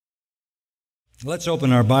Let's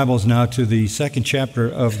open our Bibles now to the second chapter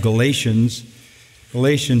of Galatians,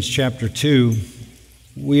 Galatians chapter 2.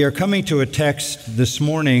 We are coming to a text this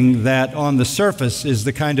morning that on the surface is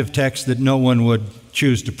the kind of text that no one would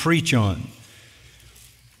choose to preach on.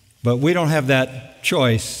 But we don't have that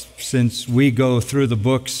choice, since we go through the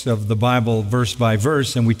books of the Bible verse by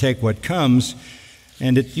verse and we take what comes.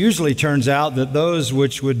 And it usually turns out that those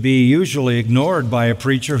which would be usually ignored by a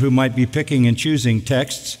preacher who might be picking and choosing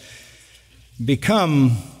texts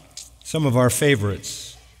become some of our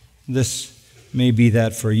favorites. This may be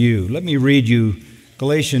that for you. Let me read you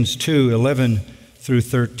Galatians 2:11 through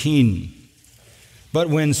 13. But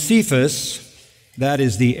when Cephas, that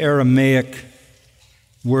is the Aramaic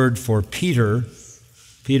word for Peter,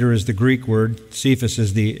 Peter is the Greek word, Cephas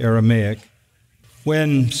is the Aramaic.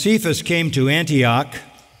 When Cephas came to Antioch,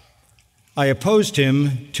 I opposed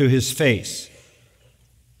him to his face,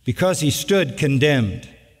 because he stood condemned.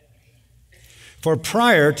 For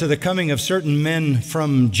prior to the coming of certain men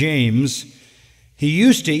from James, he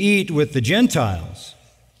used to eat with the Gentiles.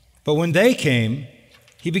 But when they came,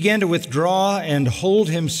 he began to withdraw and hold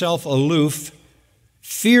himself aloof,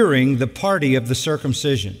 fearing the party of the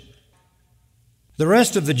circumcision. The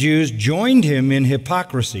rest of the Jews joined him in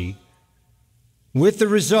hypocrisy, with the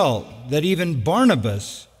result that even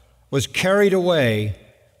Barnabas was carried away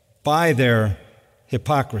by their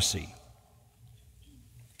hypocrisy.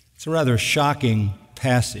 It's a rather shocking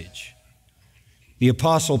passage. The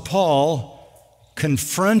Apostle Paul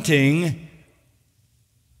confronting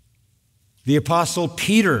the Apostle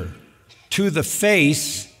Peter to the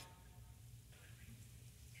face,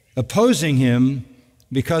 opposing him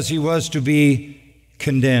because he was to be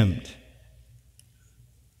condemned.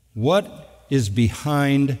 What is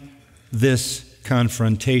behind this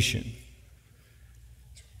confrontation?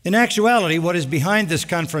 In actuality, what is behind this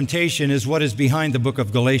confrontation is what is behind the book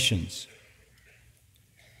of Galatians.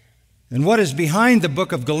 And what is behind the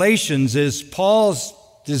book of Galatians is Paul's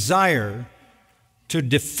desire to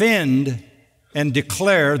defend and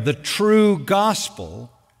declare the true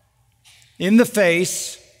gospel in the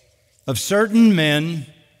face of certain men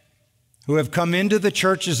who have come into the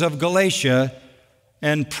churches of Galatia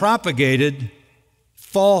and propagated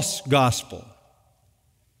false gospel.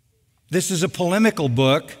 This is a polemical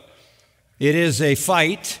book. It is a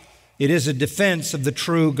fight. It is a defense of the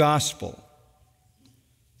true gospel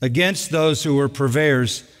against those who were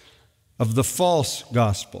purveyors of the false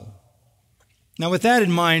gospel. Now, with that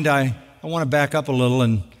in mind, I want to back up a little,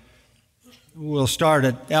 and we'll start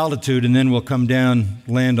at altitude and then we'll come down,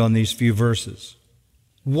 land on these few verses.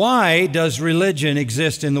 Why does religion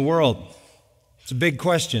exist in the world? It's a big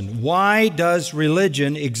question. Why does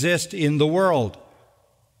religion exist in the world?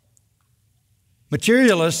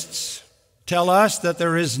 Materialists tell us that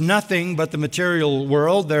there is nothing but the material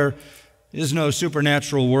world. There is no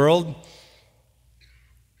supernatural world.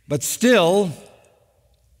 But still,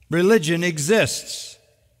 religion exists.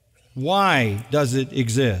 Why does it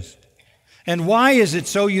exist? And why is it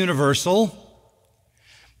so universal?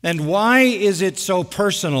 And why is it so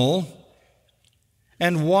personal?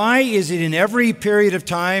 And why is it in every period of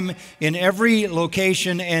time, in every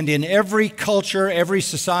location, and in every culture, every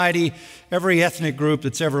society, every ethnic group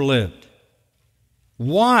that's ever lived?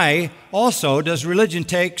 Why also does religion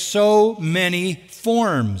take so many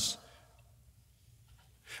forms?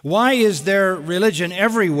 Why is there religion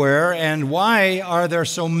everywhere, and why are there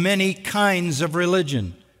so many kinds of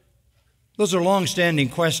religion? Those are long-standing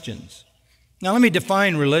questions. Now let me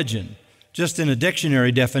define religion, just in a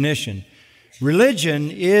dictionary definition.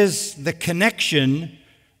 Religion is the connection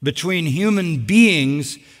between human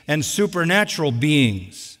beings and supernatural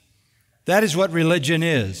beings. That is what religion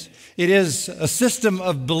is. It is a system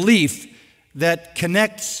of belief that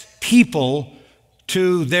connects people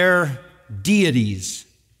to their deities.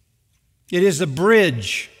 It is a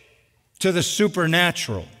bridge to the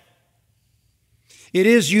supernatural. It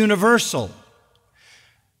is universal.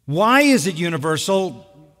 Why is it universal?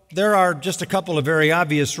 There are just a couple of very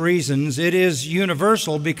obvious reasons. It is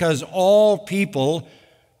universal because all people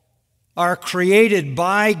are created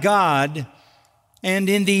by God and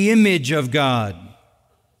in the image of God.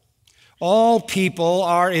 All people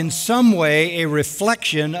are in some way a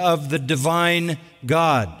reflection of the divine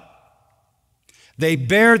God. They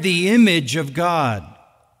bear the image of God,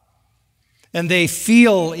 and they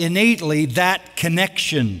feel innately that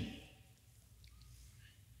connection.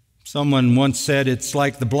 Someone once said it's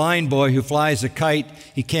like the blind boy who flies a kite.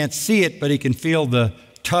 He can't see it, but he can feel the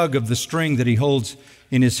tug of the string that he holds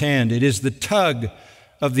in his hand. It is the tug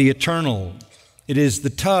of the eternal. It is the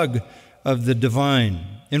tug of the divine.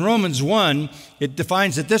 In Romans 1, it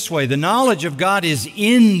defines it this way: the knowledge of God is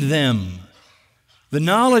in them. The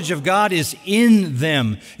knowledge of God is in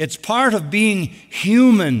them. It's part of being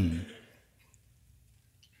human.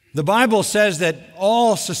 The Bible says that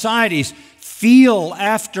all societies feel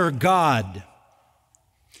after God.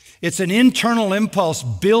 It's an internal impulse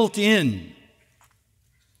built in.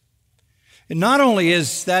 And not only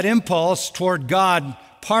is that impulse toward God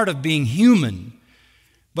part of being human,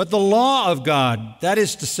 but the law of God, that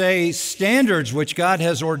is to say, standards which God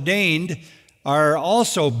has ordained, are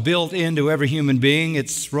also built into every human being.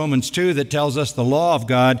 It's Romans 2 that tells us the law of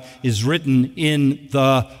God is written in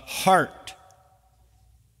the heart.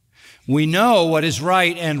 We know what is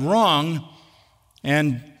right and wrong,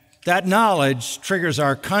 and that knowledge triggers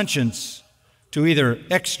our conscience to either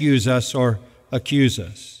excuse us or accuse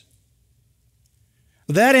us.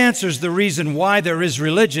 That answers the reason why there is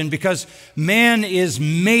religion, because man is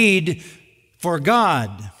made for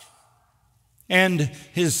God. And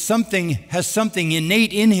has something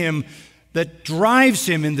innate in him that drives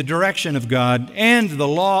him in the direction of God, and the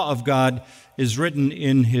law of God is written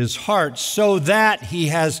in his heart, so that he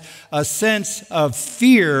has a sense of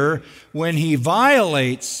fear when he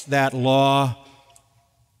violates that law,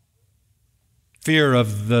 fear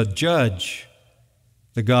of the judge,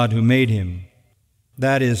 the God who made him.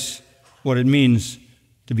 That is what it means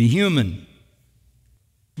to be human.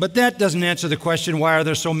 But that doesn't answer the question, why are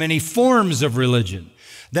there so many forms of religion?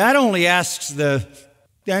 That only answers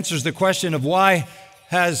the question of why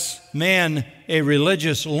has man a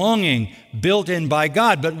religious longing built in by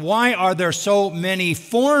God. But why are there so many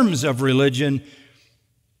forms of religion?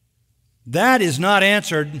 That is not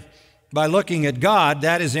answered by looking at God.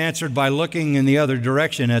 That is answered by looking in the other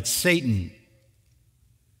direction at Satan.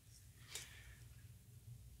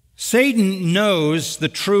 Satan knows the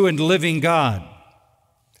true and living God.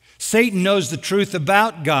 Satan knows the truth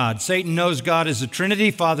about God. Satan knows God is a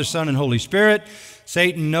Trinity, Father, Son, and Holy Spirit.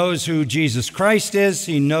 Satan knows who Jesus Christ is.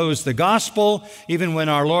 He knows the gospel. Even when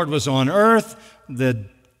our Lord was on earth, the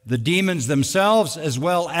demons themselves, as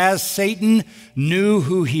well as Satan, knew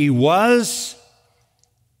who he was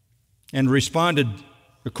and responded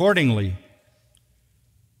accordingly.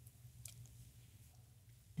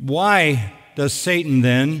 Why does Satan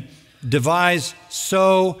then devise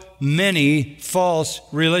so many false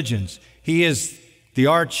religions? He is the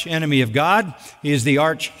arch enemy of God. He is the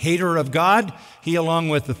arch hater of God. He, along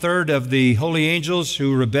with the third of the holy angels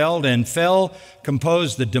who rebelled and fell,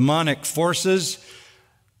 composed the demonic forces.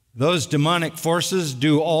 Those demonic forces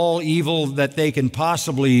do all evil that they can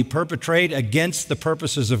possibly perpetrate against the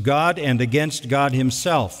purposes of God and against God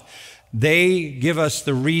himself. They give us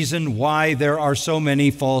the reason why there are so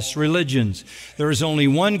many false religions. There is only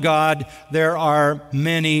one God. There are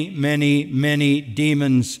many, many, many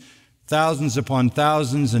demons, thousands upon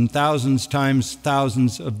thousands and thousands times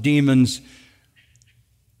thousands of demons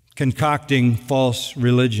concocting false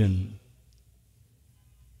religion.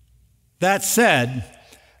 That said,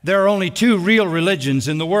 there are only two real religions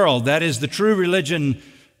in the world. That is the true religion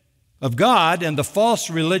of God and the false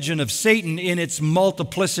religion of Satan in its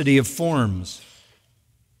multiplicity of forms.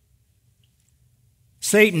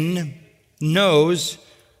 Satan knows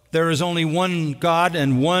there is only one God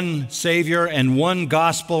and one Savior and one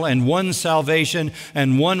gospel and one salvation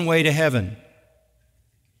and one way to heaven.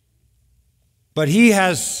 But he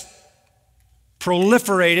has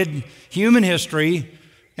proliferated human history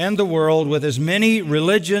and the world with as many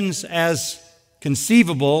religions as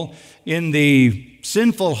conceivable in the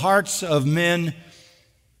sinful hearts of men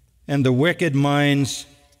and the wicked minds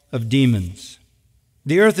of demons.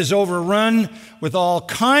 The earth is overrun with all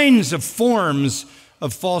kinds of forms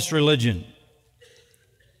of false religion.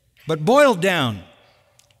 But boiled down,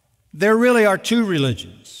 there really are two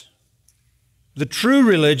religions. The true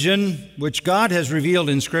religion, which God has revealed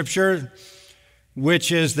in Scripture,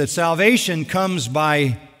 which is that salvation comes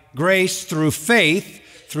by grace through faith,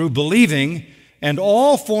 through believing, and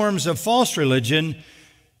all forms of false religion,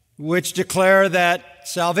 which declare that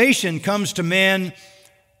salvation comes to man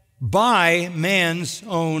by man's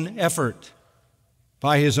own effort,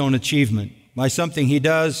 by his own achievement, by something he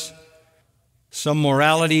does, some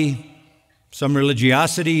morality, some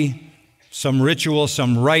religiosity, some ritual,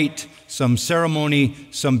 some rite, some ceremony,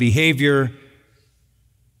 some behavior.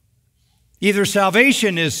 Either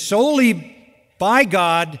salvation is solely by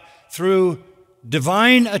God through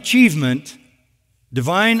divine achievement,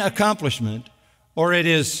 divine accomplishment, or it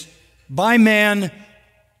is by man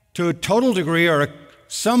to a total degree or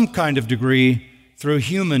some kind of degree through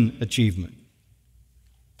human achievement.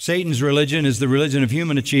 Satan's religion is the religion of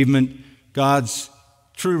human achievement. God's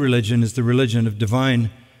true religion is the religion of divine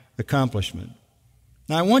accomplishment.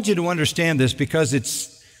 Now, I want you to understand this because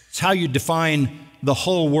it's how you define the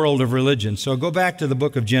whole world of religion. So go back to the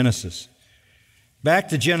book of Genesis. Back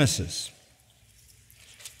to Genesis.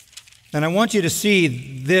 And I want you to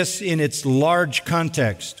see this in its large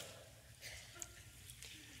context.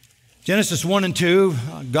 Genesis 1 and 2,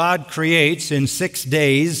 God creates in 6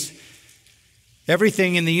 days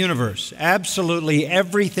everything in the universe, absolutely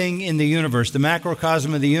everything in the universe, the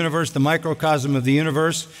macrocosm of the universe, the microcosm of the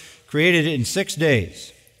universe, created it in 6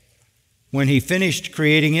 days. When he finished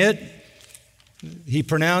creating it, he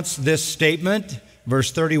pronounced this statement,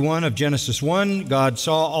 verse 31 of Genesis 1, God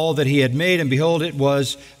saw all that he had made, and behold, it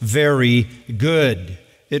was very good.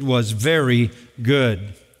 It was very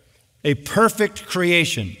good. A perfect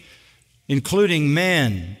creation, including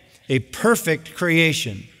man, a perfect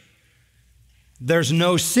creation. There's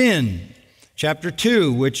no sin. Chapter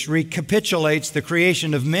 2, which recapitulates the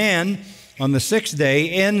creation of man on the 6th day,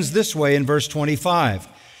 ends this way in verse 25.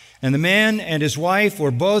 And the man and his wife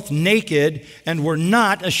were both naked and were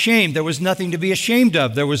not ashamed. There was nothing to be ashamed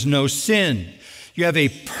of. There was no sin. You have a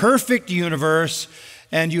perfect universe,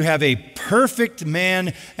 and you have a perfect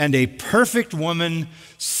man and a perfect woman,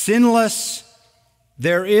 sinless.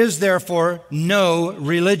 There is therefore no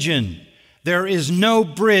religion. There is no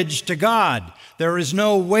bridge to God. There is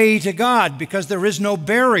no way to God because there is no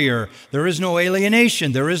barrier. There is no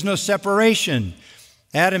alienation. There is no separation.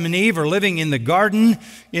 Adam and Eve are living in the garden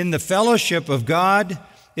in the fellowship of God.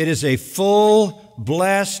 It is a full,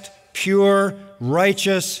 blessed, pure,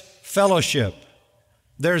 righteous fellowship.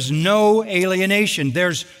 There's no alienation.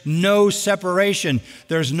 There's no separation.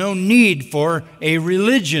 There's no need for a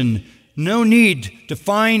religion. No need to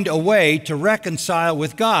find a way to reconcile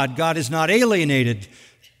with God. God is not alienated.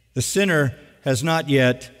 The sinner has not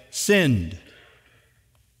yet sinned.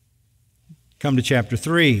 Come to chapter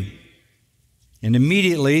 3. And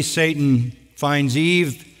immediately Satan finds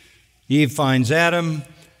Eve. Eve finds Adam.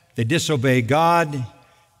 They disobey God.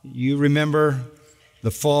 You remember the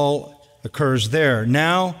fall occurs there.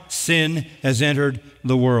 Now sin has entered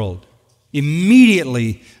the world.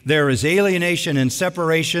 Immediately there is alienation and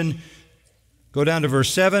separation. Go down to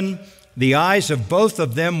verse 7. The eyes of both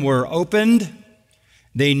of them were opened.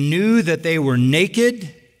 They knew that they were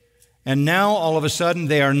naked, and now all of a sudden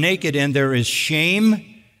they are naked and there is shame.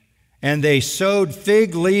 And they sewed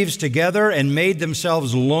fig leaves together and made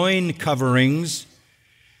themselves loin coverings.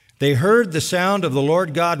 They heard the sound of the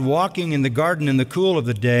Lord God walking in the garden in the cool of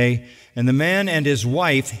the day, and the man and his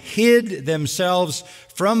wife hid themselves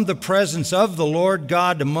from the presence of the Lord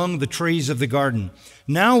God among the trees of the garden.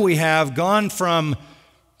 Now we have gone from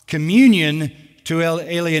communion to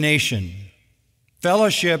alienation,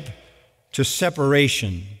 fellowship to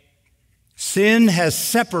separation. Sin has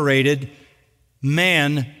separated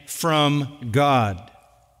man from God.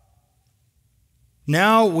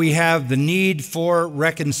 Now we have the need for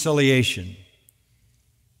reconciliation.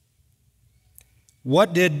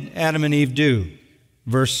 What did Adam and Eve do?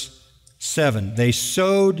 Verse 7. They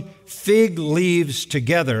sewed fig leaves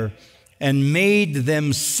together and made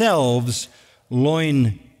themselves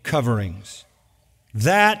loin coverings.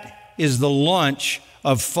 That is the launch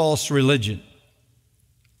of false religion.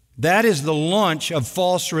 That is the launch of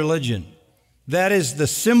false religion. That is the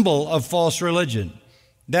symbol of false religion.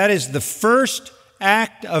 That is the first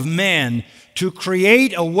act of man to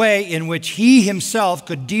create a way in which he himself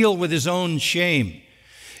could deal with his own shame,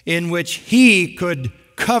 in which he could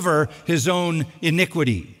cover his own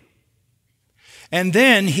iniquity. And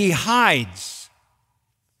then he hides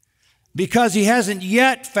because he hasn't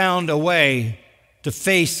yet found a way to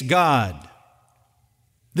face God.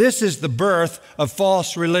 This is the birth of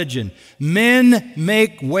false religion. Men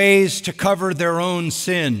make ways to cover their own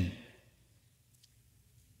sin,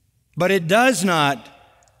 but it does not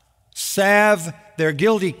salve their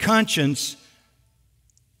guilty conscience,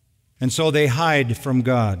 and so they hide from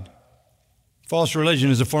God. False religion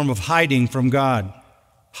is a form of hiding from God,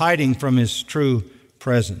 hiding from His true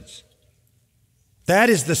presence. That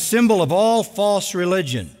is the symbol of all false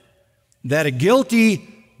religion, that a guilty,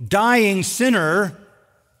 dying sinner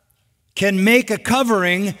can make a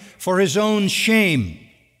covering for his own shame,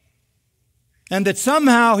 and that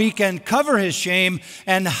somehow he can cover his shame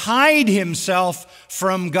and hide himself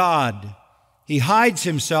from God. He hides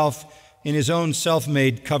himself in his own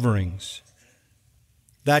self-made coverings.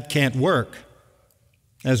 That can't work.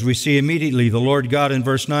 As we see immediately, the Lord God in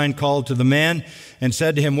verse 9 called to the man and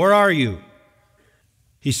said to him, "Where are you?"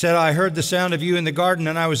 He said, "I heard the sound of you in the garden,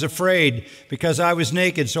 and I was afraid because I was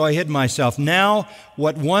naked, so I hid myself." Now,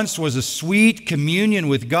 what once was a sweet communion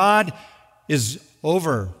with God is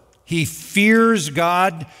over. He fears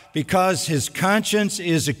God because his conscience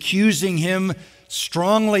is accusing him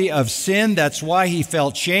strongly of sin. That's why he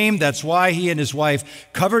felt shame. That's why he and his wife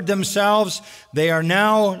covered themselves. They are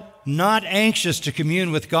now not anxious to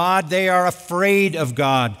commune with God. They are afraid of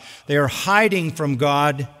God. They are hiding from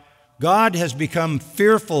God. God has become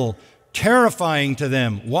fearful, terrifying to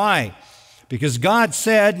them. Why? Because God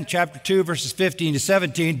said in chapter 2, verses 15 to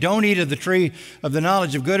 17, don't eat of the tree of the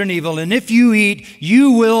knowledge of good and evil, and if you eat,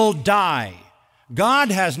 you will die.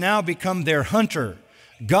 God has now become their hunter.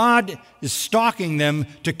 God is stalking them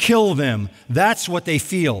to kill them. That's what they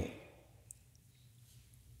feel.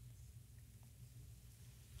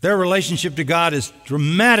 Their relationship to God is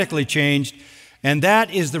dramatically changed, and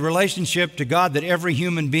that is the relationship to God that every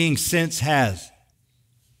human being since has.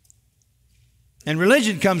 And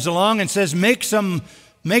religion comes along and says, make some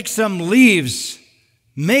leaves,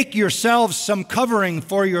 make yourselves some covering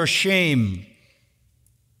for your shame.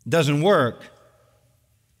 It doesn't work.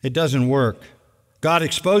 It doesn't work. God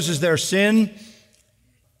exposes their sin,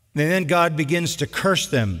 and then God begins to curse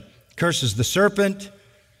them. Curses the serpent,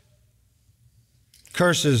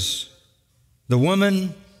 curses the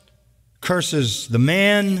woman, curses the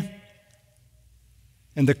man,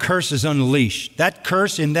 and the curse is unleashed. That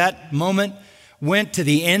curse in that moment went to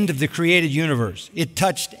the end of the created universe. It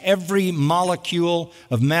touched every molecule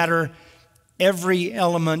of matter, every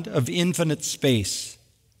element of infinite space.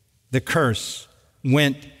 The curse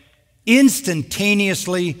went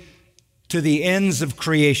instantaneously to the ends of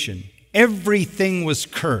creation. Everything was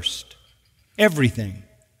cursed. Everything,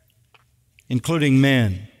 including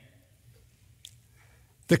man.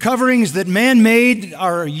 The coverings that man made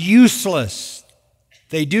are useless.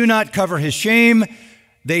 They do not cover his shame.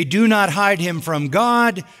 They do not hide him from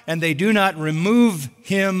God, and they do not remove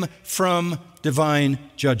him from divine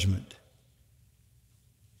judgment.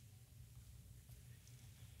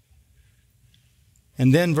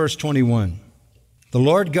 And then verse 21, the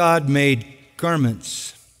Lord God made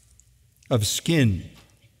garments of skin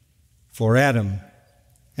for Adam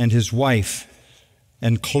and his wife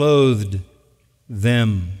and clothed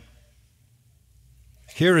them.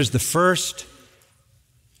 Here is the first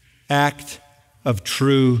act of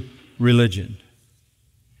true religion.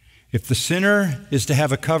 If the sinner is to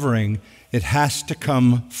have a covering, it has to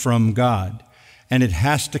come from God, and it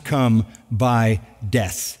has to come by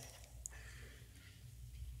death.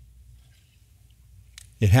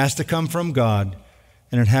 It has to come from God,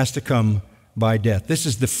 and it has to come by death. This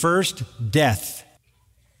is the first death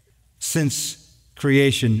since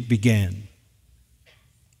creation began.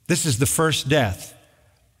 This is the first death,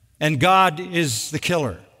 and God is the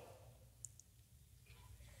killer.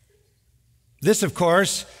 This, of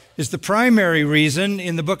course, is the primary reason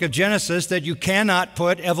in the book of Genesis that you cannot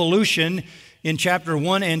put evolution in chapter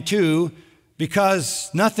 1 and 2,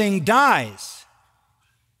 because nothing dies.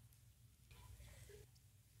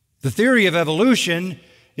 The theory of evolution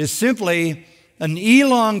is simply an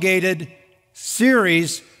elongated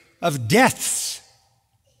series of deaths.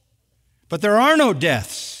 But there are no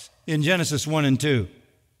deaths in Genesis 1 and 2.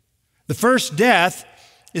 The first death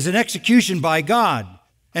is an execution by God.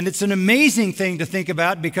 And it's an amazing thing to think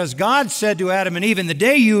about, because God said to Adam and Eve, in the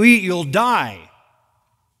day you eat, you'll die.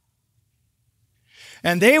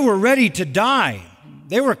 And they were ready to die.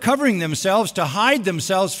 They were covering themselves to hide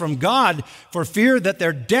themselves from God for fear that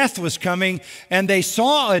their death was coming. And they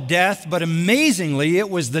saw a death, but amazingly, it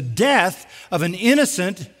was the death of an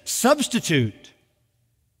innocent substitute.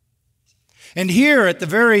 And here at the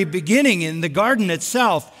very beginning in the garden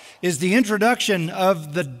itself is the introduction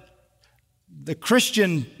of the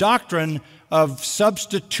Christian doctrine of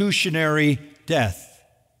substitutionary death.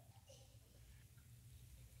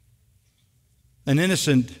 An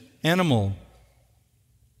innocent animal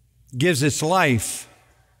gives its life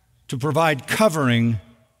to provide covering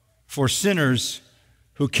for sinners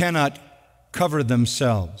who cannot cover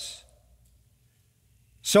themselves.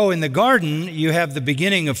 So in the garden, you have the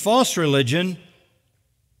beginning of false religion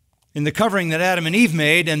in the covering that Adam and Eve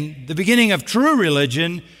made, and the beginning of true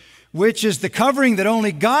religion, which is the covering that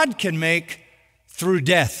only God can make through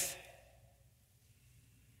death.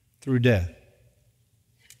 Through death.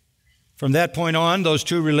 From that point on, those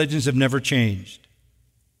two religions have never changed.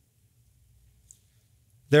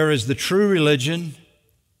 There is the true religion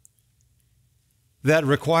that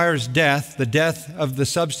requires death, the death of the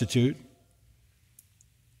substitute.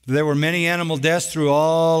 There were many animal deaths through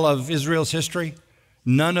all of Israel's history.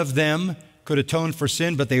 None of them could atone for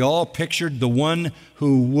sin, but they all pictured the one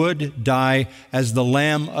who would die as the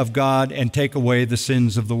Lamb of God and take away the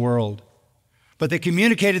sins of the world. But they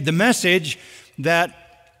communicated the message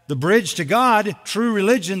that the bridge to God, true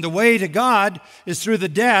religion, the way to God, is through the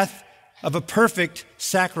death of a perfect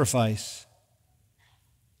sacrifice.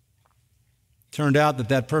 Turned out that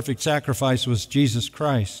that perfect sacrifice was Jesus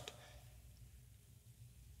Christ.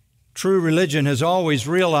 True religion has always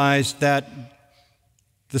realized that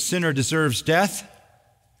the sinner deserves death,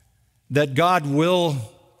 that God will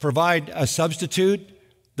provide a substitute,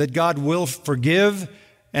 that God will forgive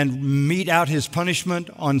and mete out his punishment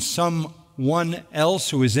on someone else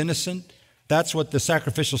who is innocent. That's what the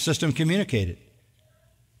sacrificial system communicated.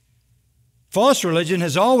 False religion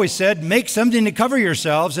has always said, make something to cover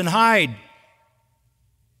yourselves and hide.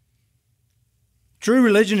 True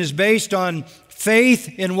religion is based on faith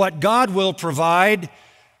in what God will provide.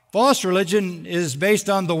 False religion is based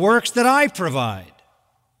on the works that I provide.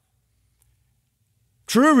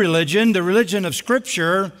 True religion, the religion of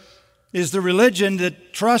Scripture, is the religion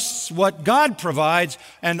that trusts what God provides,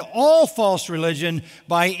 and all false religion,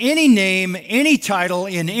 by any name, any title,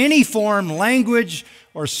 in any form, language,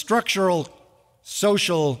 or structural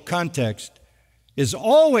social context, is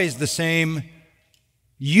always the same.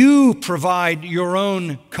 You provide your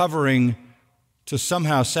own covering to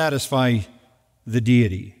somehow satisfy the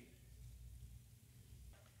deity.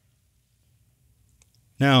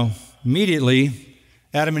 Now, immediately,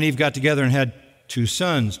 Adam and Eve got together and had 2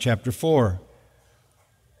 sons, chapter 4.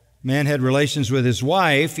 Man had relations with his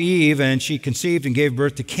wife, Eve, and she conceived and gave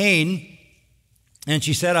birth to Cain. And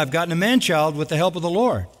she said, I've gotten a man-child with the help of the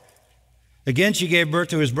Lord. Again, she gave birth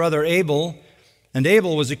to his brother Abel, and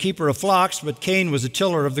Abel was a keeper of flocks, but Cain was a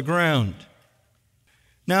tiller of the ground.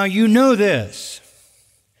 Now, you know this,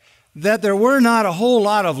 that there were not a whole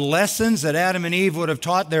lot of lessons that Adam and Eve would have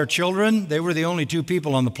taught their children. They were the only 2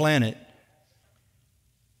 people on the planet.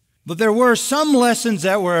 But there were some lessons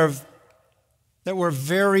that were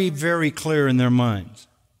very, very clear in their minds.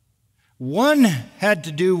 One had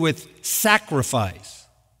to do with sacrifice,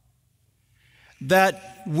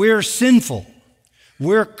 that we're sinful,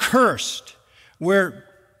 we're cursed,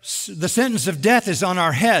 the sentence of death is on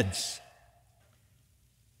our heads.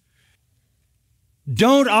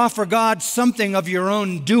 Don't offer God something of your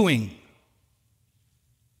own doing.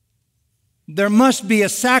 There must be a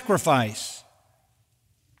sacrifice.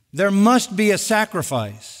 There must be a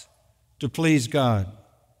sacrifice to please God.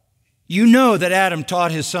 You know that Adam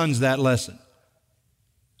taught his sons that lesson,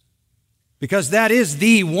 because that is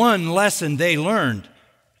the one lesson they learned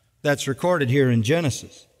that's recorded here in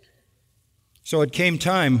Genesis. So it came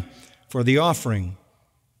time for the offering.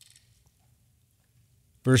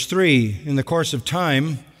 Verse 3, in the course of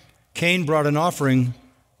time, Cain brought an offering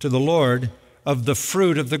to the Lord of the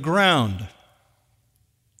fruit of the ground.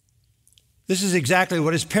 This is exactly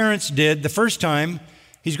what his parents did the first time.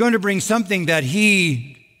 He's going to bring something that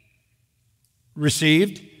he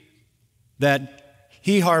received, that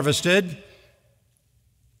he harvested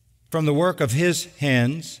from the work of his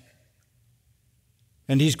hands.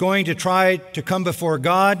 And he's going to try to come before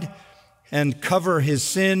God and cover his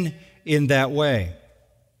sin in that way.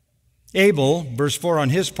 Abel, verse 4 on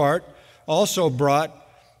his part, also brought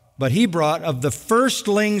of the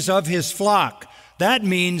firstlings of his flock. That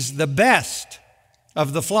means the best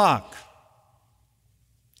of the flock.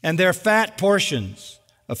 And their fat portions,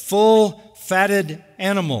 a full fatted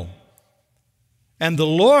animal. And the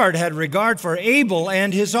Lord had regard for Abel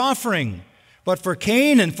and his offering, but for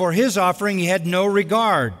Cain and for his offering he had no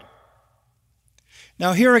regard.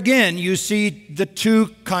 Now here again you see the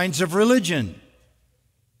 2 kinds of religion.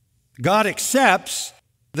 God accepts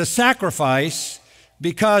the sacrifice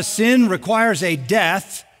because sin requires a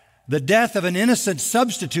death. The death of an innocent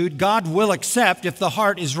substitute God will accept if the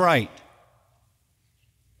heart is right.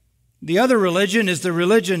 The other religion is the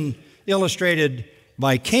religion illustrated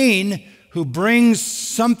by Cain, who brings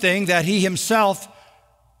something that he himself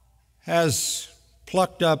has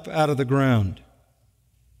plucked up out of the ground.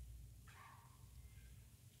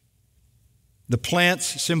 The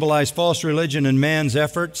plants symbolize false religion and man's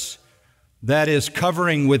efforts. That is,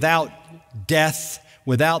 covering without death,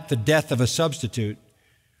 without the death of a substitute.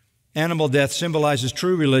 Animal death symbolizes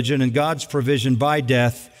true religion and God's provision by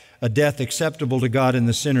death, a death acceptable to God in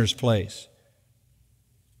the sinner's place.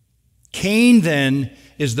 Cain, then,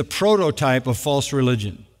 is the prototype of false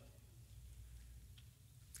religion.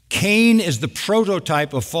 Cain is the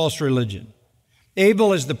prototype of false religion.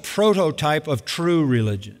 Abel is the prototype of true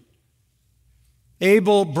religion.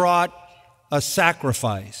 Abel brought a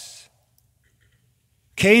sacrifice.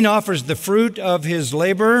 Cain offers the fruit of his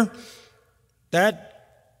labor.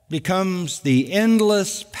 That becomes the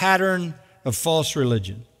endless pattern of false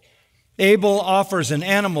religion. Abel offers an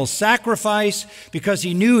animal sacrifice because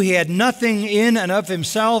he knew he had nothing in and of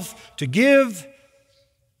himself to give,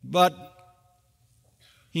 but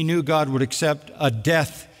he knew God would accept a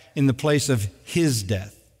death in the place of his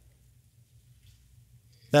death.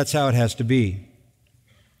 That's how it has to be.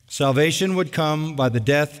 Salvation would come by the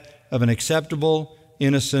death of an acceptable,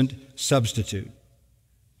 innocent substitute.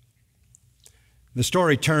 The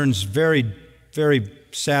story turns very, very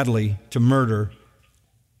sadly to murder.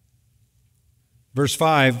 Verse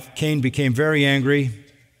 5, Cain became very angry.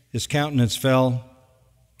 His countenance fell.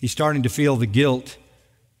 He's starting to feel the guilt.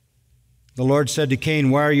 The Lord said to Cain,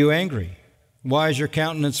 "Why are you angry? Why is your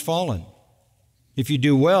countenance fallen? If you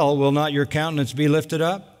do well, will not your countenance be lifted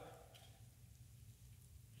up?"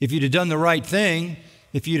 If you'd have done the right thing,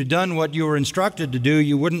 if you'd have done what you were instructed to do,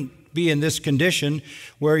 you wouldn't be in this condition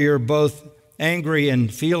where you're both angry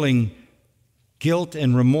and feeling guilt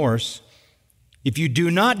and remorse. If you do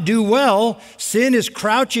not do well, sin is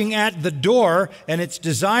crouching at the door, and its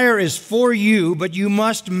desire is for you, but you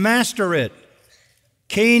must master it.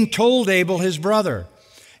 Cain told Abel his brother,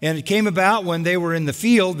 and it came about when they were in the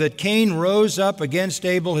field that Cain rose up against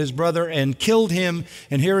Abel his brother and killed him.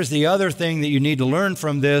 And here is the other thing that you need to learn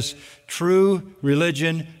from this. True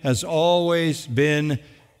religion has always been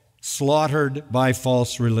slaughtered by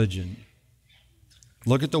false religion.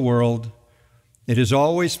 Look at the world. It is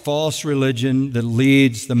always false religion that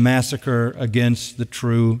leads the massacre against the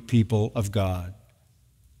true people of God.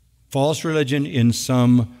 False religion in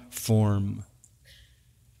some form.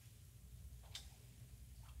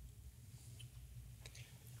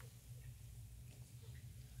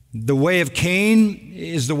 The way of Cain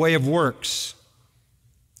is the way of works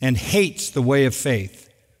and hates the way of faith.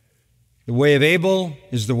 The way of Abel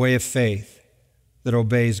is the way of faith that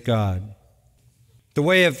obeys God. The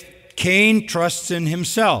way of Cain trusts in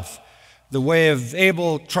himself. The way of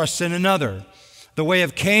Abel trusts in another. The way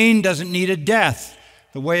of Cain doesn't need a death.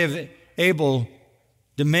 The way of Abel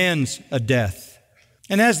demands a death.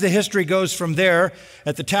 And as the history goes from there,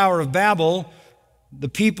 at the Tower of Babel, the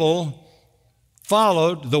people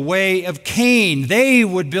followed the way of Cain. They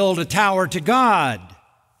would build a tower to God,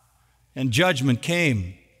 and judgment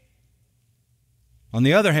came. On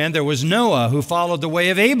the other hand, there was Noah, who followed the way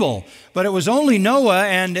of Abel. But it was only Noah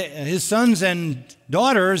and his sons and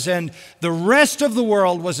daughters, and the rest of the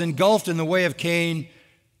world was engulfed in the way of Cain,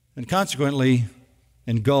 and consequently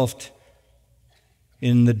engulfed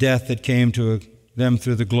in the death that came to them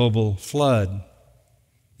through the global flood.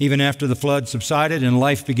 Even after the flood subsided and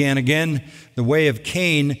life began again, the way of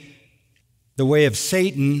Cain, the way of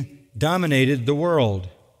Satan, dominated the world.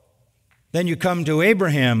 Then you come to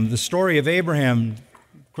Abraham, the story of Abraham,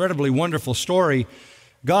 incredibly wonderful story.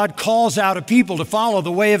 God calls out a people to follow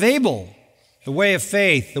the way of Abel, the way of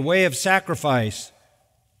faith, the way of sacrifice.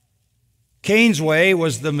 Cain's way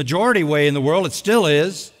was the majority way in the world. It still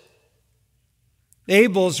is.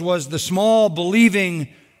 Abel's was the small believing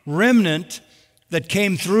remnant that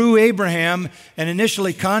came through Abraham and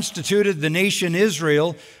initially constituted the nation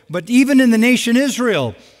Israel. But even in the nation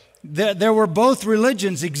Israel, there were both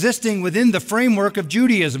religions existing within the framework of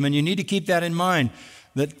Judaism, and you need to keep that in mind,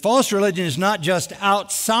 that false religion is not just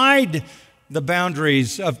outside the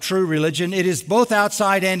boundaries of true religion, it is both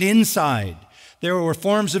outside and inside. There were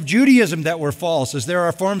forms of Judaism that were false, as there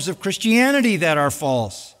are forms of Christianity that are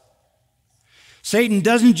false. Satan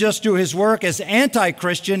doesn't just do his work as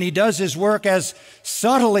anti-Christian, he does his work as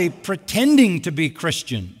subtly pretending to be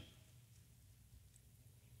Christian.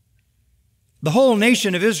 The whole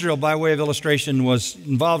nation of Israel, by way of illustration, was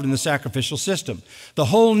involved in the sacrificial system. The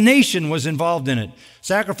whole nation was involved in it.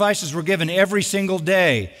 Sacrifices were given every single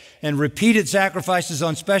day, and repeated sacrifices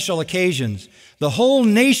on special occasions. The whole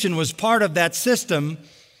nation was part of that system,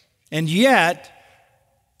 and yet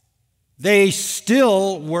they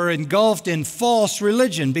still were engulfed in false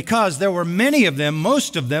religion because there were many of them,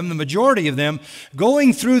 most of them, the majority of them,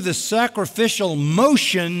 going through the sacrificial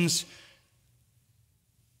motions,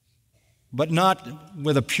 but not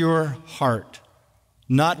with a pure heart,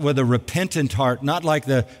 not with a repentant heart, not like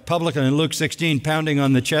the publican in Luke 16 pounding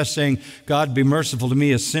on the chest saying, "God, be merciful to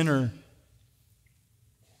me, a sinner."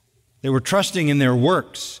 They were trusting in their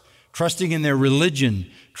works, trusting in their religion,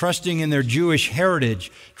 trusting in their Jewish heritage,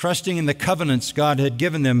 trusting in the covenants God had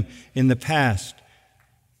given them in the past.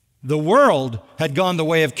 The world had gone the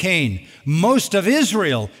way of Cain. Most of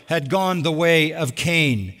Israel had gone the way of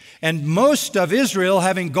Cain. And most of Israel,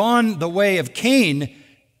 having gone the way of Cain,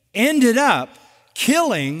 ended up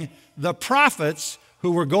killing the prophets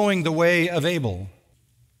who were going the way of Abel.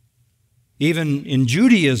 Even in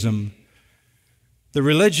Judaism, the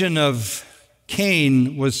religion of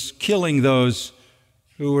Cain was killing those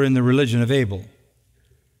who were in the religion of Abel.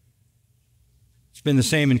 It's been the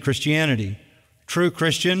same in Christianity. True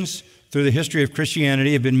Christians, through the history of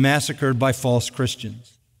Christianity, have been massacred by false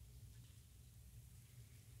Christians.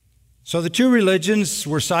 So the two religions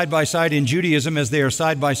were side by side in Judaism as they are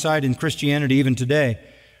side by side in Christianity even today.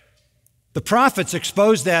 The prophets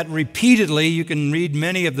exposed that repeatedly. You can read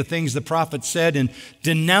many of the things the prophets said in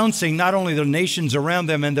denouncing not only the nations around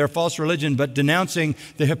them and their false religion, but denouncing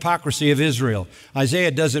the hypocrisy of Israel.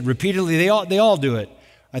 Isaiah does it repeatedly. They all do it.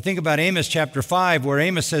 I think about Amos chapter 5, where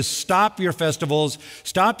Amos says, stop your festivals,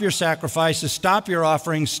 stop your sacrifices, stop your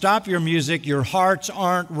offerings, stop your music. Your hearts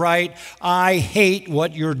aren't right. I hate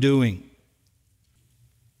what you're doing.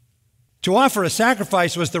 To offer a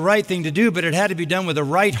sacrifice was the right thing to do, but it had to be done with a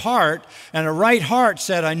right heart. And a right heart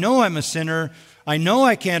said, I know I'm a sinner. I know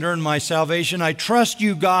I can't earn my salvation. I trust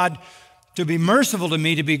you, God, to be merciful to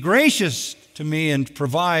me, to be gracious to me, and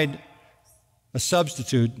provide a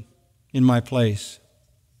substitute in my place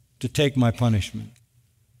to take my punishment,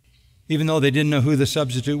 even though they didn't know who the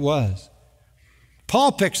substitute was.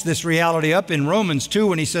 Paul picks this reality up in Romans 2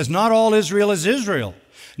 when he says, not all Israel is Israel.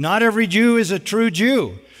 Not every Jew is a true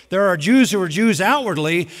Jew. There are Jews who are Jews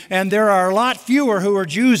outwardly, and there are a lot fewer who are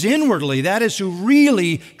Jews inwardly. That is, who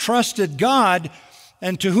really trusted God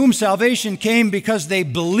and to whom salvation came because they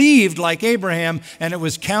believed like Abraham, and it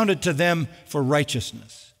was counted to them for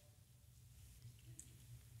righteousness.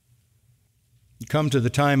 You come to the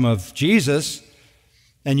time of Jesus,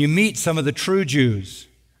 and you meet some of the true Jews.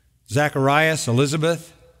 Zacharias,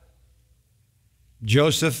 Elizabeth,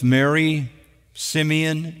 Joseph, Mary,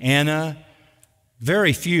 Simeon, Anna.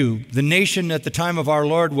 Very few. The nation at the time of our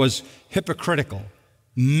Lord was hypocritical,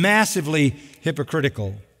 massively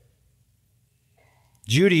hypocritical.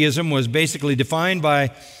 Judaism was basically defined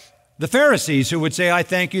by the Pharisees, who would say, I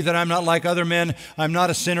thank you that I'm not like other men. I'm not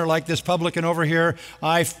a sinner like this publican over here.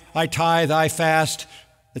 I tithe, I fast,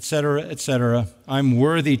 etc., etc. I'm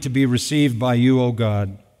worthy to be received by you, O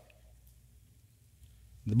God.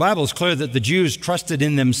 The Bible is clear that the Jews trusted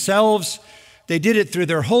in themselves. They did it through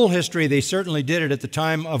their whole history. They certainly did it at the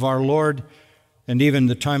time of our Lord and even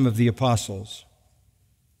the time of the apostles.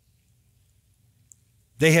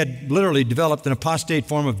 They had literally developed an apostate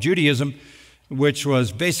form of Judaism, which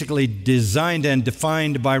was basically designed and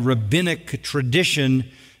defined by rabbinic tradition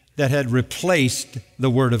that had replaced the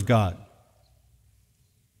Word of God.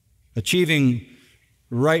 Achieving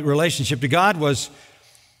right relationship to God was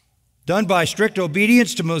done by strict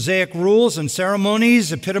obedience to Mosaic rules and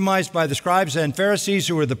ceremonies, epitomized by the scribes and Pharisees,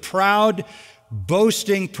 who were the proud,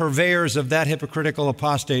 boasting purveyors of that hypocritical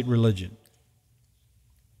apostate religion.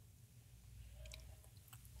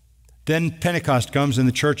 Then Pentecost comes and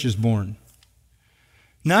the church is born.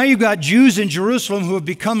 Now you've got Jews in Jerusalem who have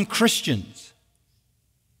become Christians.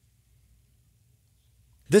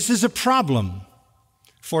 This is a problem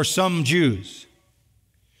for some Jews.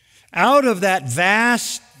 Out of that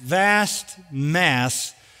vast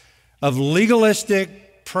mass of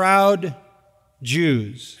legalistic, proud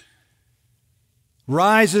Jews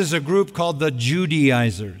rises a group called the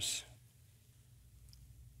Judaizers.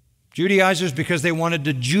 Judaizers because they wanted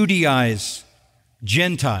to Judaize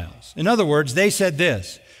Gentiles. In other words, they said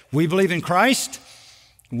this: we believe in Christ,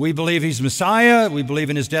 we believe He's Messiah, we believe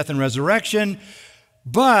in His death and resurrection,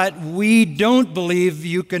 but we don't believe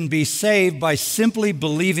you can be saved by simply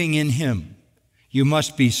believing in Him. You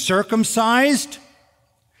must be circumcised,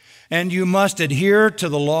 and you must adhere to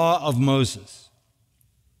the law of Moses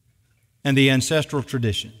and the ancestral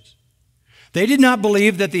traditions. They did not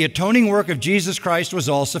believe that the atoning work of Jesus Christ was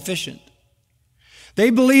all sufficient. They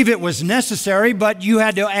believed it was necessary, but you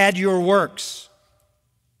had to add your works.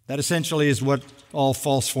 That essentially is what all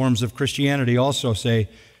false forms of Christianity also say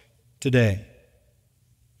today.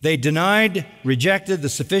 They denied, rejected the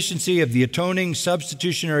sufficiency of the atoning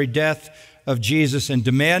substitutionary death of Jesus and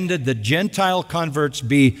demanded that Gentile converts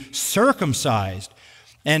be circumcised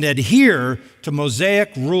and adhere to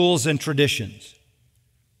Mosaic rules and traditions.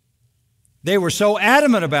 They were so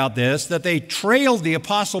adamant about this that they trailed the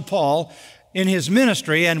Apostle Paul in his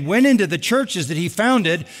ministry and went into the churches that he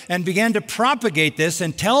founded and began to propagate this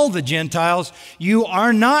and tell the Gentiles, you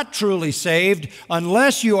are not truly saved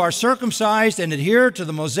unless you are circumcised and adhere to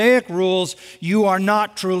the Mosaic rules. You are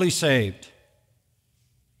not truly saved.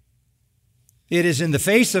 It is in the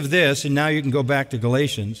face of this, and now you can go back to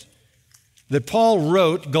Galatians, that Paul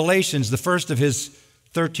wrote Galatians, the first of his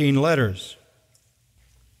 13 letters.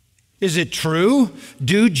 Is it true?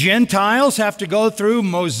 Do Gentiles have to go through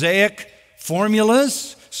Mosaic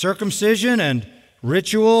formulas, circumcision and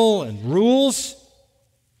ritual and rules?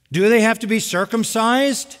 Do they have to be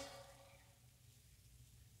circumcised?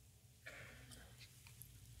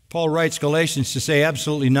 Paul writes Galatians to say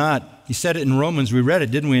absolutely not. He said it in Romans. We read it,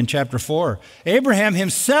 didn't we, in chapter 4. Abraham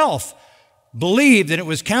himself believed that it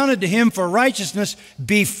was counted to him for righteousness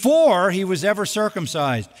before he was ever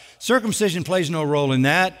circumcised. Circumcision plays no role in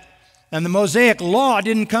that. And the Mosaic law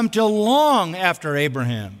didn't come till long after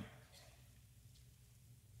Abraham.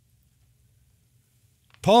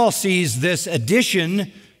 Paul sees this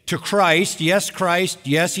addition to Christ.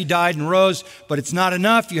 Yes, he died and rose, but it's not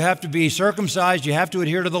enough. You have to be circumcised. You have to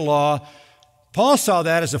adhere to the law. Paul saw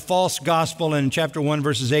that as a false gospel, and in chapter 1,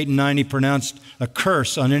 verses 8 and 9, he pronounced a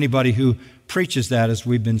curse on anybody who preaches that, as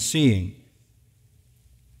we've been seeing.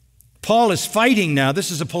 Paul is fighting now.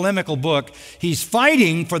 This is a polemical book. He's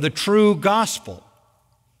fighting for the true gospel.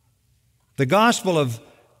 The gospel of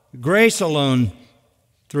grace alone,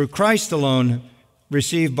 through Christ alone,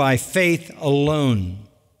 received by faith alone.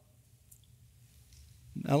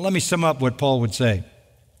 Now let me sum up what Paul would say,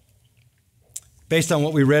 based on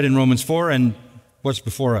what we read in Romans 4 and what's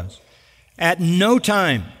before us. At no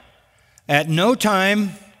time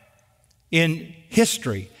in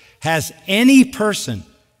history has any person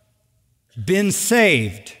been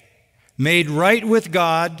saved, made right with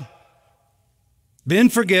God, been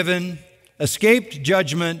forgiven, escaped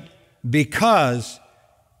judgment because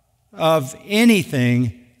of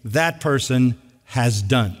anything that person has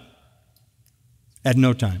done. At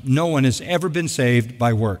no time. No one has ever been saved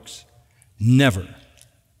by works. Never.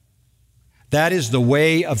 That is the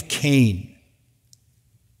way of Cain.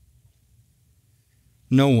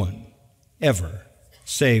 No one ever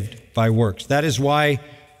saved by works. That is why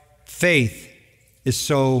faith is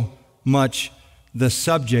so much the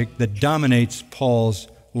subject that dominates Paul's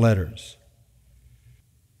letters.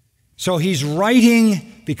 So he's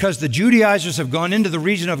writing because the Judaizers have gone into the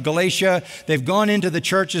region of Galatia. They've gone into the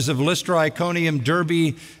churches of Lystra, Iconium,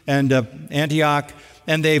 Derbe, and Antioch,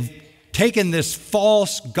 and they've taken this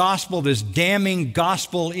false gospel, this damning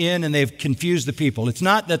gospel in, and they've confused the people. It's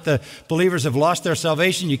not that the believers have lost their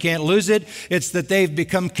salvation, you can't lose it. It's that they've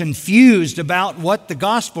become confused about what the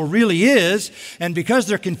gospel really is, and because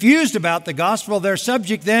they're confused about the gospel, they're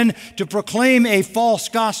subject then to proclaim a false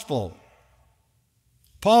gospel.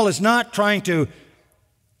 Paul is not trying to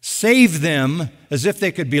save them as if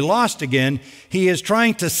they could be lost again. He is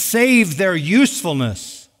trying to save their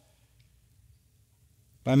usefulness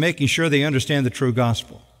by making sure they understand the true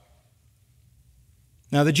gospel.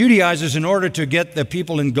 Now, the Judaizers, in order to get the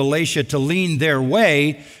people in Galatia to lean their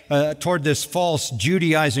way toward this false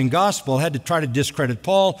Judaizing gospel, had to try to discredit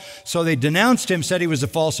Paul. So they denounced him, said he was a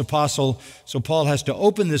false apostle. So Paul has to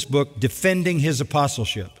open this book defending his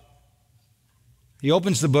apostleship. He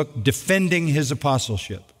opens the book defending his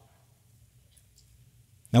apostleship.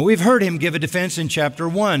 Now, we've heard him give a defense in chapter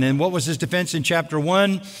 1. And what was his defense in chapter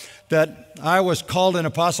 1? That I was called an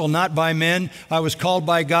apostle not by men. I was called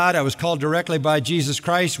by God. I was called directly by Jesus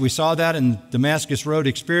Christ. We saw that in Damascus Road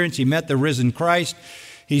experience. He met the risen Christ.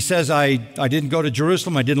 He says, I didn't go to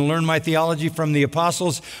Jerusalem. I didn't learn my theology from the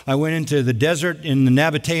apostles. I went into the desert in the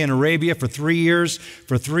Nabatean Arabia for 3 years.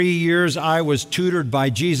 For 3 years, I was tutored by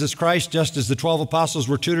Jesus Christ, just as the 12 apostles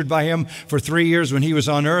were tutored by him for 3 years when he was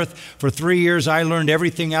on earth. For 3 years, I learned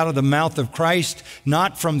everything out of the mouth of Christ,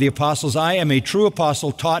 not from the apostles. I am a true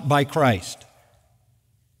apostle taught by Christ.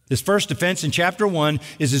 His first defense in chapter 1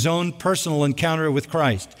 is his own personal encounter with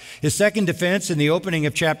Christ. His second defense in the opening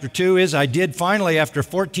of chapter 2 is, I did finally, after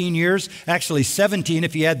 14 years, actually 17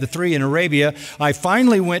 if you add the 3 in Arabia, I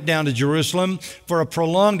finally went down to Jerusalem for a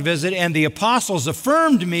prolonged visit, and the apostles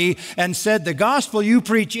affirmed me and said, the gospel you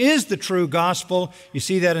preach is the true gospel. You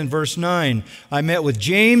see that in verse 9. I met with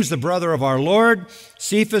James, the brother of our Lord,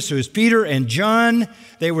 Cephas, who is Peter, and John.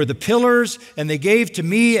 They were the pillars, and they gave to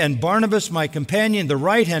me and Barnabas, my companion, the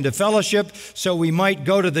right hand of fellowship, so we might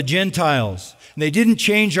go to the Gentiles. And they didn't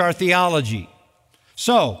change our theology.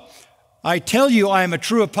 So, I tell you I am a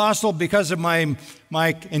true apostle because of my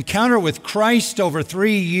encounter with Christ over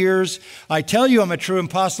 3 years. I tell you I'm a true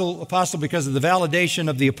apostle because of the validation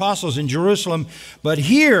of the apostles in Jerusalem. But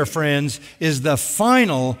here, friends, is the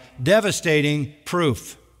final devastating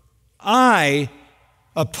proof. I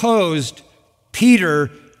opposed Peter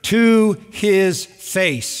to his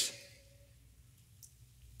face.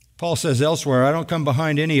 Paul says elsewhere, I don't come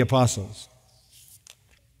behind any apostles.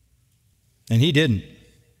 And he didn't.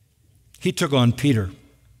 He took on Peter.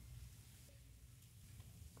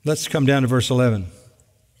 Let's come down to verse 11.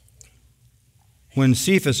 When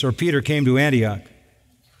Cephas or Peter came to Antioch,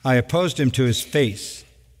 I opposed him to his face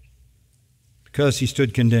because he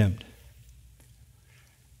stood condemned.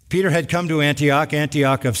 Peter had come to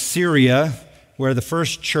Antioch of Syria, where the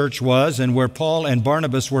first church was and where Paul and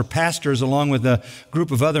Barnabas were pastors along with a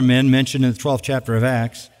group of other men mentioned in the 12th chapter of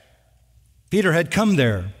Acts. Peter had come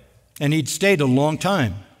there, and he'd stayed a long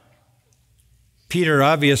time. Peter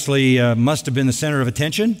obviously must have been the center of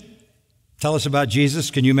attention. Tell us about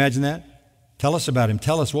Jesus. Can you imagine that? Tell us about him.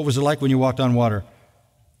 Tell us, what was it like when you walked on water?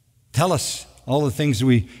 Tell us all the things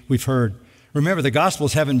we've heard. Remember, the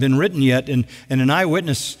Gospels haven't been written yet, and an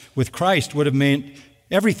eyewitness with Christ would have meant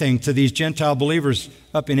everything to these Gentile believers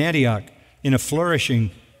up in Antioch in a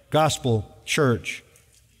flourishing gospel church.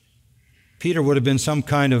 Peter would have been some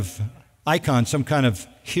kind of icon, some kind of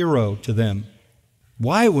hero to them.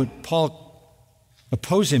 Why would Paul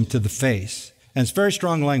oppose him to the face? And it's very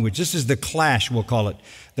strong language. This is the clash, we'll call it,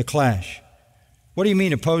 the clash. What do you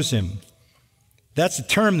mean oppose him? That's a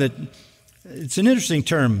term it's an interesting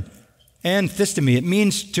term, anthistemi. It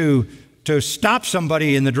means to stop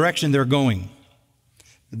somebody in the direction they're going.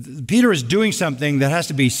 Peter is doing something that has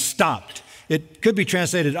to be stopped. It could be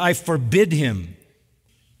translated, I forbid him.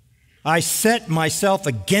 I set myself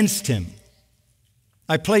against him.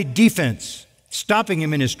 I played defense, stopping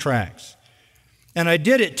him in his tracks. And I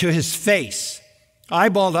did it to his face,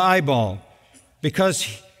 eyeball to eyeball, because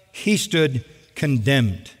he stood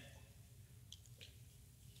condemned.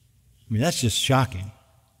 I mean, that's just shocking.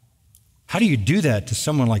 How do you do that to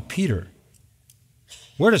someone like Peter?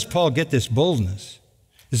 Where does Paul get this boldness?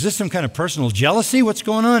 Is this some kind of personal jealousy? What's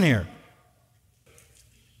going on here?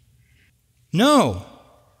 No.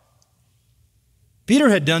 Peter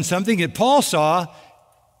had done something that Paul saw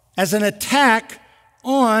as an attack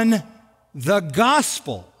on the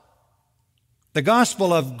gospel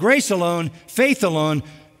of grace alone, faith alone,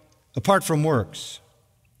 apart from works.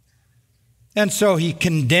 And so he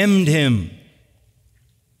condemned him.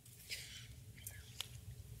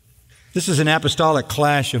 This is an apostolic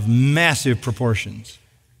clash of massive proportions.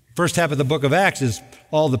 First half of the book of Acts is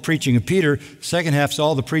all the preaching of Peter. Second half is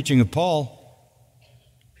all the preaching of Paul.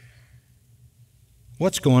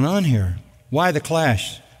 What's going on here? Why the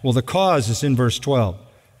clash? Well, the cause is in verse 12.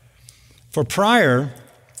 For prior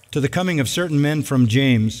to the coming of certain men from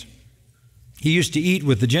James, he used to eat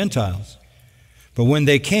with the Gentiles. But when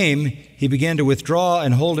they came, he began to withdraw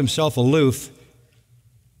and hold himself aloof,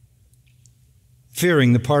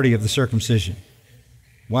 fearing the party of the circumcision.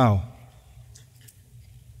 Wow.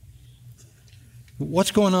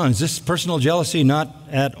 What's going on? Is this personal jealousy? Not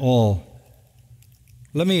at all.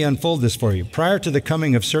 Let me unfold this for you. Prior to the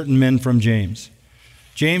coming of certain men from James.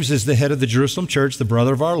 James is the head of the Jerusalem church, the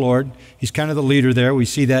brother of our Lord. He's kind of the leader there. We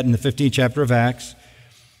see that in the 15th chapter of Acts.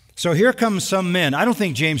 So here comes some men. I don't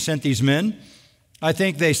think James sent these men. I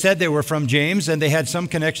think they said they were from James and they had some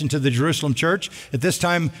connection to the Jerusalem church. At this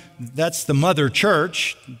time, that's the mother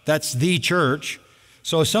church. That's the church.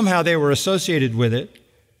 So somehow they were associated with it.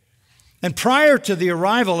 And prior to the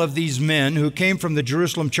arrival of these men who came from the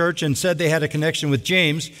Jerusalem church and said they had a connection with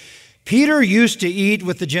James, Peter used to eat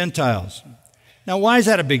with the Gentiles. Now, why is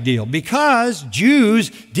that a big deal? Because Jews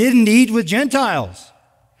didn't eat with Gentiles.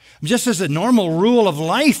 Just as a normal rule of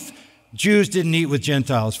life, Jews didn't eat with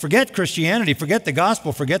Gentiles. Forget Christianity, forget the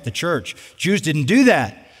gospel, forget the church. Jews didn't do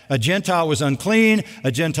that. A Gentile was unclean,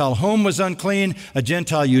 a Gentile home was unclean, a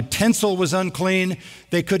Gentile utensil was unclean.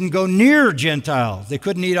 They couldn't go near Gentiles. They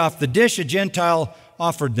couldn't eat off the dish a Gentile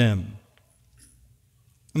offered them.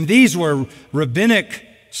 And these were rabbinic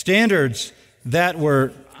standards that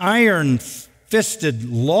were iron-fisted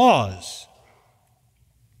laws.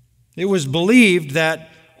 It was believed that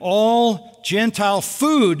all Gentile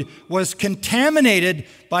food was contaminated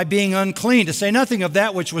by being unclean, to say nothing of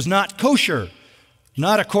that which was not kosher,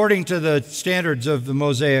 not according to the standards of the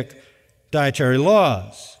Mosaic dietary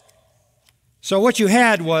laws. So what you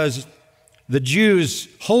had was the Jews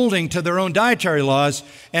holding to their own dietary laws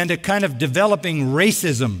and a kind of developing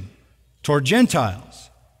racism toward Gentiles.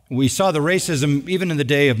 We saw the racism even in the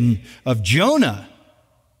day of Jonah,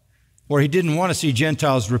 where he didn't want to see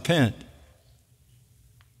Gentiles repent.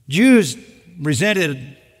 Jews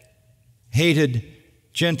resented, hated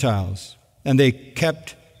Gentiles, and they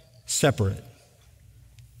kept separate.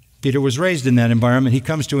 Peter was raised in that environment. He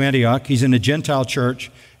comes to Antioch. He's in a Gentile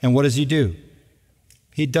church, and what does he do?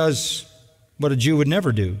 He does what a Jew would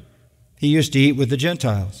never do. He used to eat with the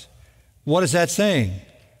Gentiles. What is that saying?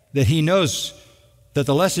 That he knows that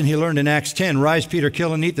the lesson he learned in Acts 10, rise, Peter,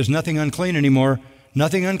 kill and eat, there's nothing unclean anymore.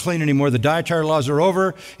 Nothing unclean anymore. The dietary laws are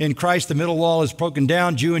over. In Christ, the middle wall is broken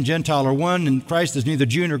down. Jew and Gentile are one. In Christ, there's neither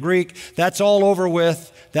Jew nor Greek. That's all over with.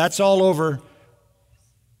 That's all over.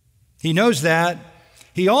 He knows that.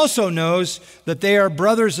 He also knows that they are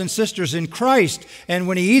brothers and sisters in Christ. And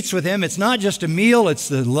when he eats with them, it's not just a meal. It's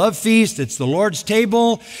the love feast. It's the Lord's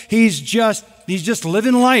table. He's just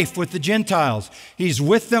living life with the Gentiles. He's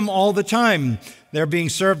with them all the time. They're being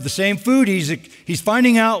served the same food. He's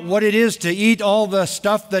finding out what it is to eat all the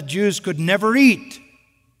stuff that Jews could never eat.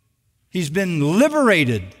 He's been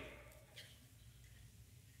liberated.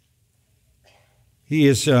 He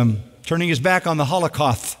is turning his back on the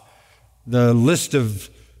Holocaust, the list of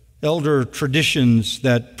elder traditions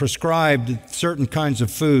that prescribed certain kinds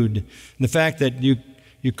of food, and the fact that you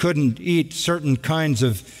couldn't eat certain kinds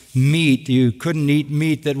of meat. You couldn't eat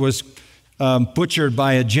meat that was butchered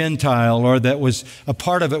by a Gentile, or that was a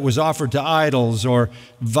part of it was offered to idols, or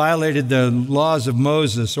violated the laws of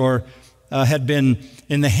Moses, or had been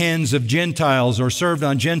in the hands of Gentiles, or served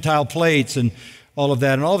on Gentile plates, and all of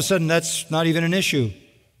that. And all of a sudden, that's not even an issue.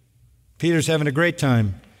 Peter's having a great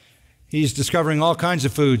time. He's discovering all kinds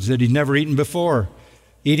of foods that he'd never eaten before,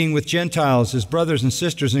 eating with Gentiles, his brothers and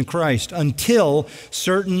sisters in Christ, until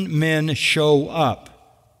certain men show up.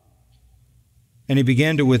 And he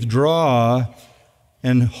began to withdraw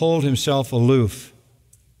and hold himself aloof.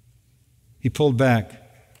 He pulled back.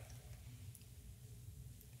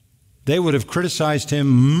 They would have criticized him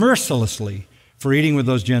mercilessly for eating with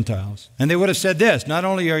those Gentiles. And they would have said this: not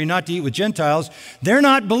only are you not to eat with Gentiles, they're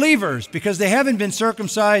not believers because they haven't been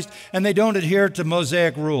circumcised and they don't adhere to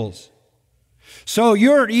Mosaic rules. So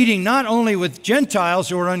you're eating not only with Gentiles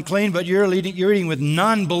who are unclean, but you're eating with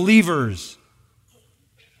non-believers.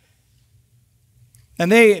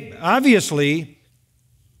 And they obviously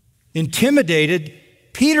intimidated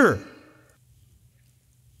Peter.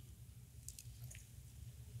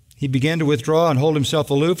 He began to withdraw and hold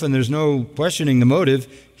himself aloof, and there's no questioning the motive.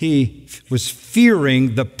 He was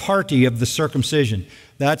fearing the party of the circumcision.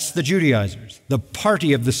 That's the Judaizers. The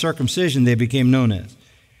party of the circumcision they became known as.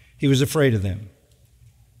 He was afraid of them.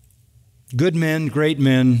 Good men, great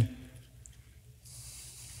men,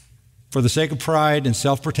 for the sake of pride and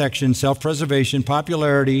self-protection, self-preservation,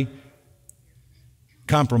 popularity,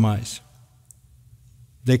 compromise.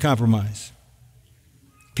 They compromise.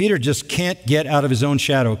 Peter just can't get out of his own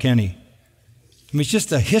shadow, can he? I mean, it's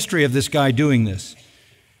just a history of this guy doing this.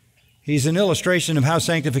 He's an illustration of how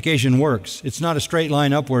sanctification works. It's not a straight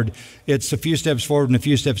line upward. It's a few steps forward and a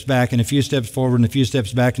few steps back and a few steps forward and a few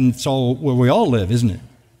steps back, and it's all where we all live, isn't it?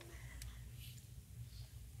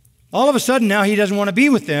 All of a sudden now he doesn't want to be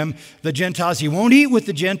with them, the Gentiles. He won't eat with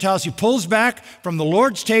the Gentiles. He pulls back from the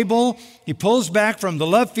Lord's table. He pulls back from the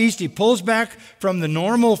love feast. He pulls back from the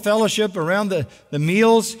normal fellowship around the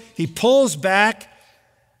meals. He pulls back,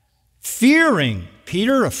 fearing.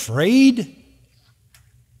 Peter, afraid?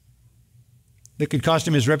 That could cost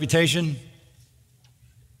him his reputation.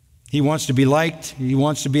 He wants to be liked. He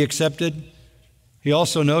wants to be accepted. He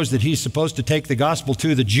also knows that he's supposed to take the gospel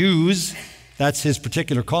to the Jews. That's his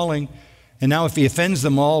particular calling. And now if he offends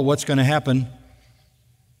them all, what's going to happen?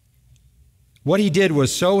 What he did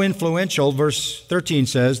was so influential, verse 13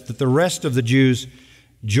 says, that the rest of the Jews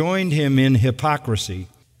joined him in hypocrisy,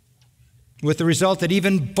 with the result that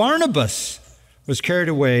even Barnabas was carried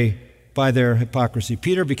away by their hypocrisy.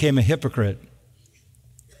 Peter became a hypocrite.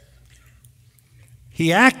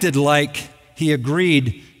 He acted like he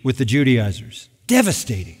agreed with the Judaizers.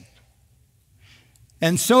 Devastating.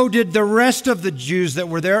 And so did the rest of the Jews that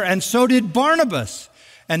were there, and so did Barnabas.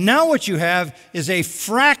 And now what you have is a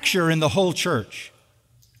fracture in the whole church.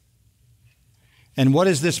 And what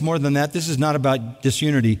is this more than that? This is not about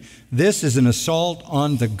disunity. This is an assault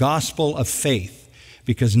on the gospel of faith,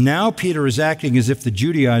 because now Peter is acting as if the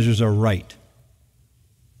Judaizers are right.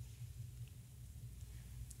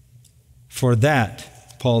 For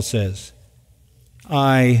that, Paul says,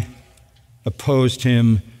 I opposed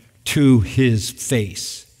him to his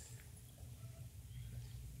face,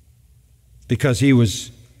 because he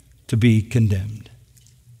was to be condemned.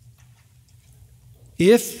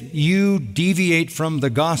 If you deviate from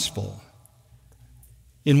the gospel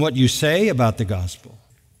in what you say about the gospel,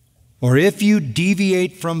 or if you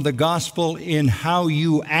deviate from the gospel in how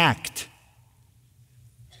you act,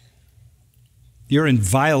 you're in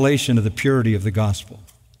violation of the purity of the gospel.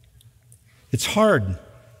 It's hard.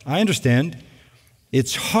 I understand.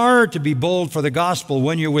 It's hard to be bold for the gospel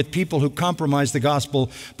when you're with people who compromise the gospel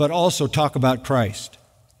but also talk about Christ.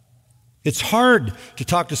 It's hard to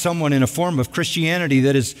talk to someone in a form of Christianity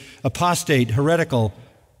that is apostate, heretical,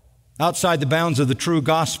 outside the bounds of the true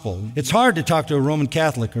gospel. It's hard to talk to a Roman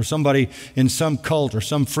Catholic or somebody in some cult or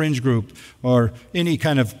some fringe group or any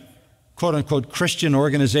kind of quote-unquote Christian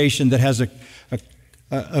organization that has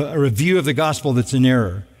a review of the gospel that's in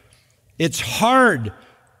error. It's hard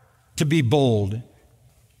to be bold,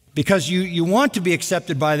 because you want to be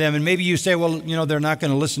accepted by them, and maybe you say, well, they're not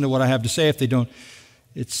going to listen to what I have to say if they don't.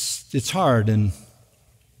 It's hard, and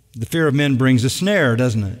the fear of men brings a snare,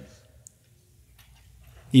 doesn't it?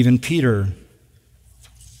 Even Peter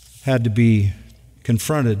had to be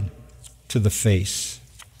confronted to the face.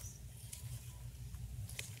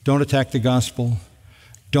 Don't attack the gospel.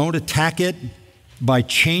 Don't attack it by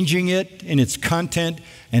changing it in its content,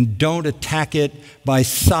 and don't attack it by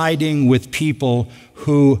siding with people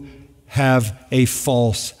who have a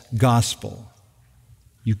false gospel.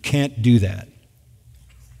 You can't do that.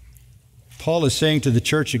 Paul is saying to the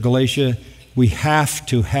church at Galatia, we have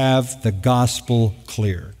to have the gospel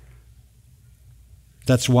clear.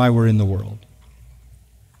 That's why we're in the world.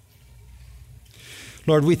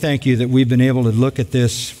 Lord, we thank you that we've been able to look at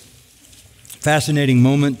this fascinating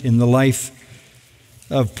moment in the life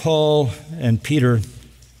of Paul and Peter.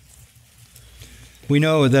 We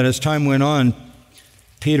know that as time went on,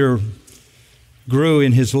 Peter grew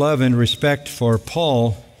in his love and respect for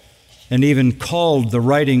Paul and even called the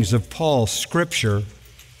writings of Paul Scripture.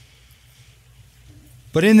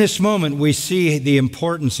 But in this moment, we see the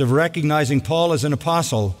importance of recognizing Paul as an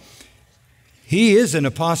apostle. He is an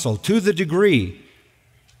apostle to the degree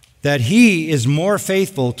that he is more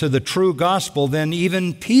faithful to the true gospel than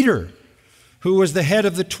even Peter, who was the head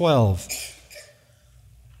of the 12.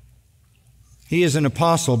 He is an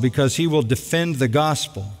apostle because he will defend the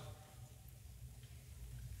gospel.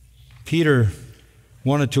 Peter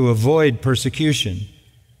wanted to avoid persecution.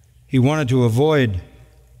 He wanted to avoid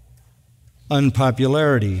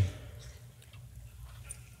unpopularity.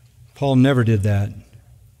 Paul never did that.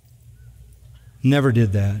 Never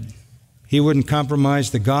did that. He wouldn't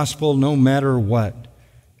compromise the gospel no matter what.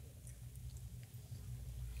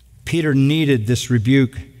 Peter needed this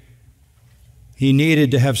rebuke. He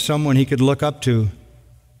needed to have someone he could look up to.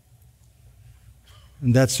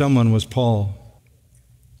 And that someone was Paul.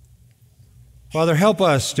 Father, help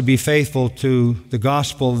us to be faithful to the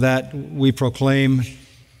gospel that we proclaim,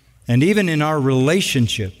 and even in our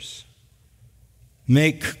relationships,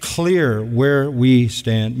 make clear where we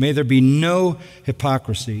stand. May there be no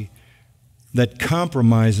hypocrisy that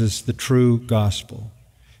compromises the true gospel.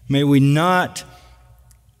 May we not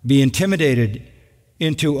be intimidated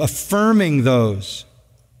into affirming those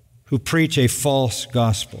who preach a false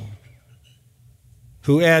gospel,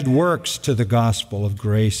 who add works to the gospel of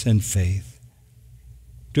grace and faith.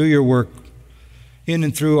 Do your work in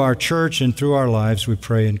and through our church and through our lives, we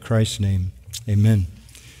pray in Christ's name. Amen.